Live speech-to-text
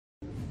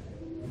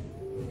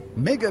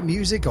Mega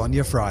Music on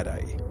your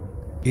Friday.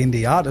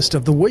 Indie Artist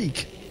of the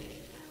Week.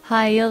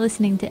 Hi, you're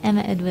listening to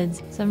Emma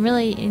Edwards. So I'm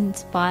really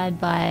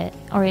inspired by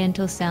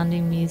oriental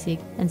sounding music,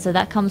 and so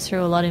that comes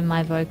through a lot in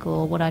my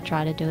vocal, what I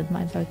try to do with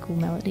my vocal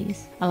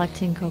melodies. I like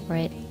to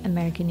incorporate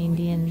American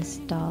Indian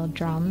style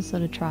drums,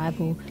 sort of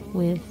tribal,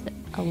 with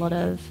a lot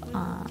of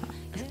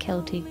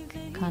Celtic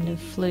kind of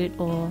flute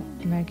or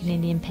American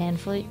Indian pan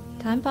flute.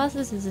 Time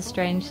Passes is a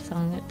strange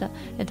song.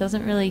 It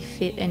doesn't really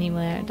fit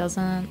anywhere. It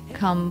doesn't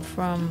come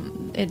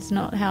from... It's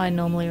not how I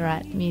normally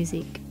write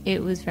music.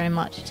 It was very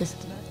much just...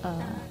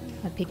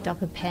 I picked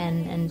up a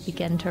pen and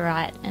began to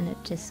write, and it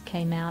just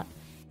came out.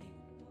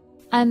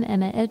 I'm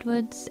Emma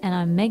Edwards, and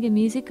I'm Mega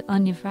Music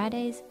on your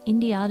Fridays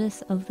Indie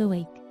Artist of the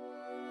Week.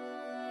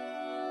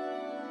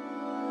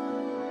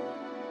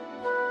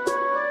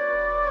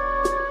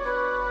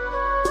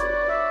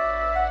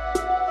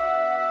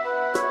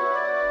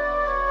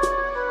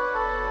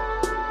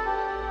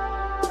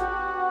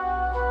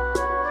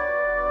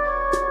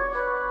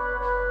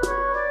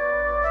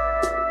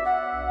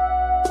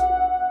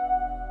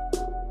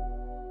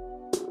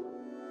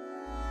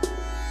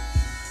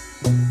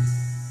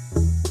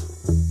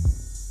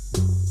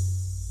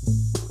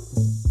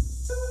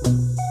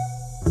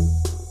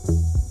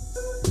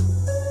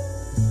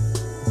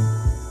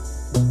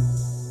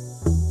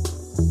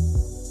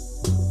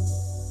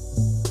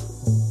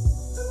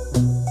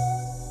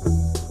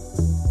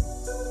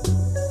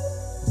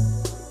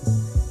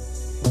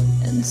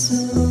 So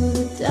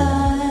the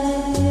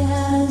die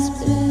has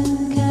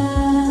been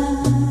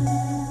cast,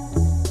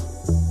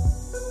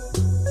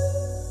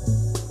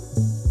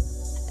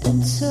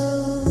 and so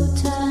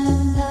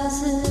time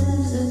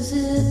passes as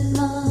it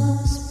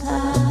must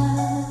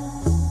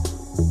pass.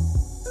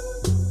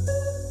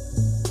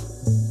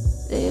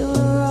 They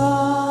were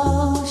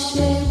all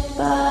shaped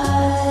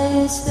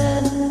by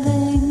certain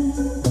things.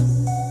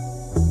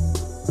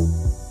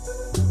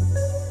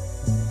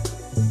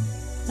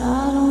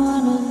 Not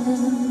one of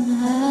them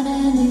had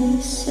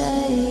any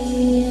say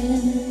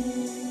in it.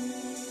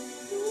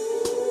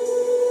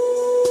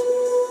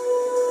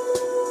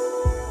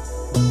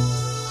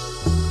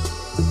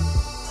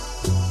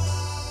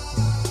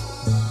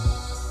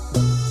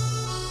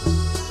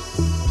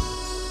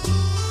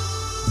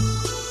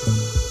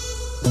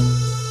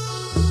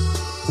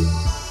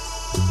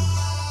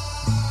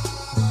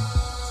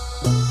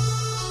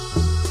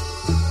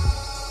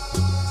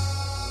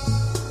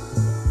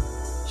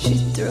 She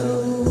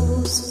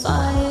throws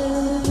fire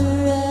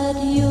at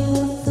your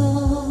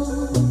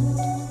thought.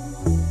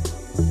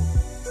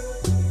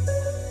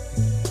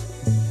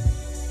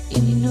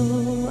 You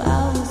know I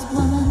was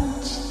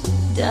much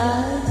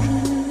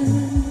darker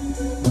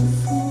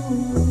before.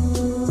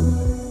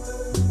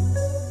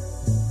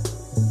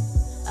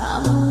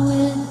 I'm a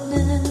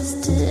witness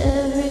to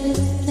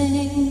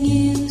everything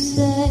you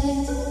say.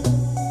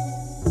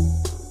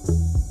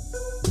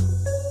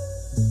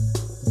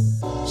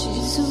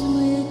 She's a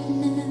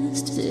witness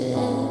to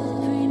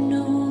every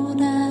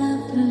note I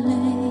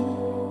play.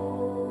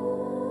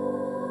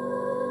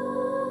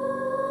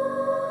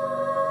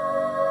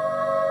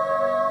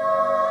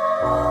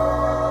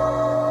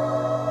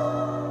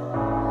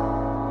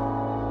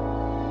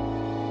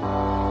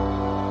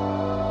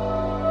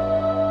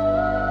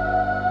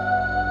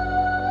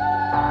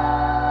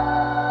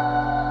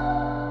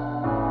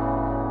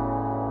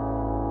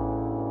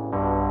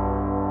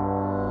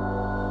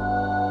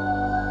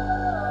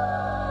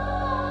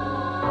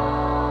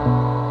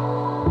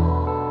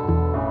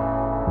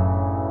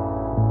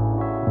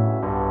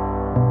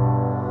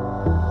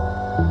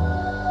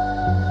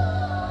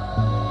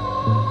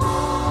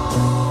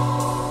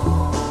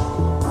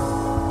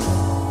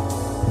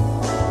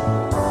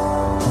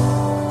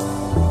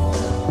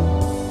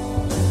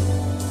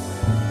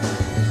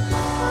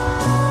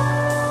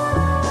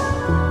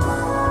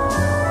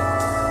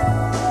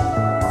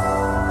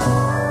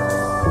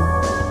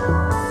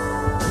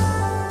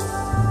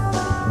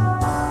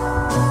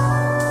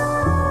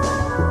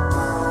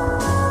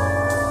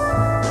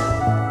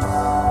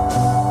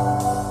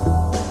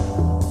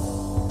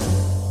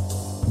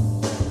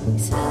 He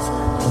says I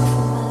look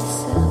for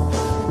myself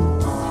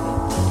and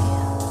everybody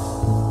else.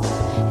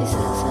 He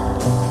says I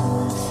look for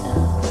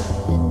myself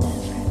and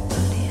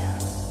everybody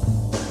else.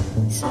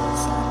 He says